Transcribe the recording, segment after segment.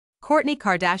Kourtney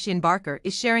Kardashian Barker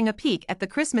is sharing a peek at the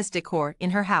Christmas decor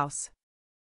in her house.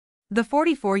 The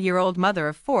 44-year-old mother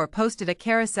of four posted a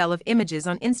carousel of images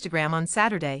on Instagram on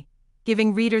Saturday,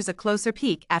 giving readers a closer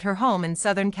peek at her home in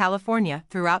Southern California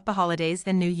throughout the holidays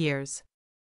and New Year's.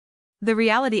 The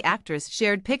reality actress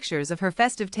shared pictures of her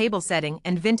festive table setting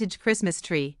and vintage Christmas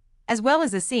tree, as well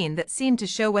as a scene that seemed to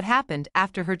show what happened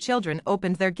after her children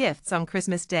opened their gifts on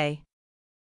Christmas Day.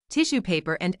 Tissue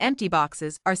paper and empty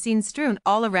boxes are seen strewn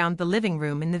all around the living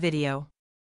room in the video.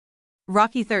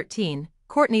 Rocky 13,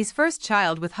 Kourtney's first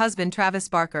child with husband Travis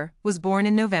Barker, was born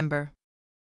in November.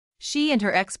 She and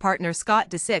her ex-partner Scott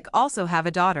Disick also have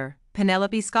a daughter,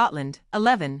 Penelope Scotland,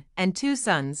 11, and two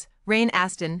sons, Rain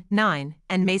Aston, 9,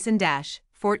 and Mason Dash,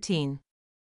 14.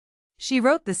 She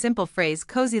wrote the simple phrase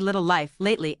 "cozy little life"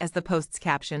 lately as the post's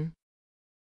caption.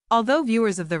 Although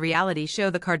viewers of the reality show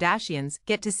The Kardashians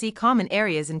get to see common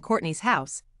areas in Kourtney's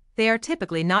house, they are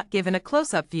typically not given a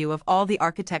close-up view of all the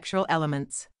architectural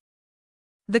elements.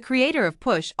 The creator of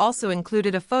Push also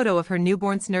included a photo of her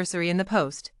newborn's nursery in the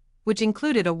post, which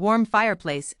included a warm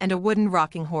fireplace and a wooden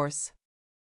rocking horse.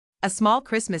 A small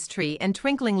Christmas tree and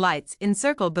twinkling lights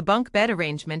encircled the bunk bed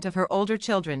arrangement of her older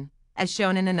children, as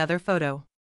shown in another photo.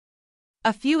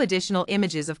 A few additional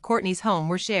images of Kourtney's home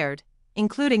were shared,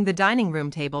 including the dining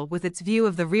room table with its view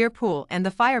of the rear pool and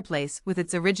the fireplace with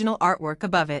its original artwork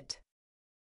above it.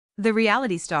 The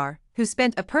reality star, who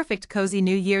spent a perfect cozy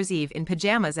New Year's Eve in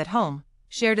pajamas at home,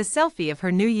 shared a selfie of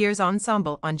her New Year's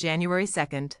ensemble on January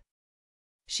 2nd.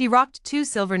 She rocked two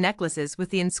silver necklaces with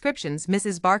the inscriptions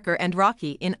Mrs. Barker and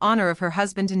Rocky in honor of her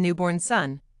husband and newborn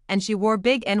son, and she wore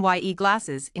big NYE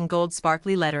glasses in gold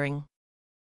sparkly lettering.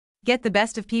 Get the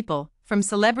best of people, from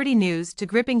celebrity news to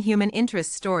gripping human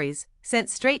interest stories, sent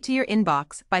straight to your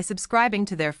inbox by subscribing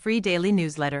to their free daily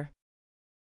newsletter.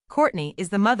 Kourtney is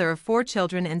the mother of four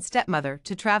children and stepmother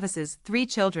to Travis's three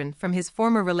children from his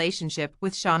former relationship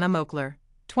with Shauna Moakler,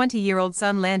 20-year-old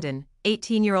son Landon,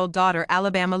 18-year-old daughter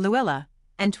Alabama Luella,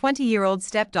 and 20-year-old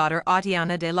stepdaughter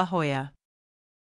Atiana de la Hoya.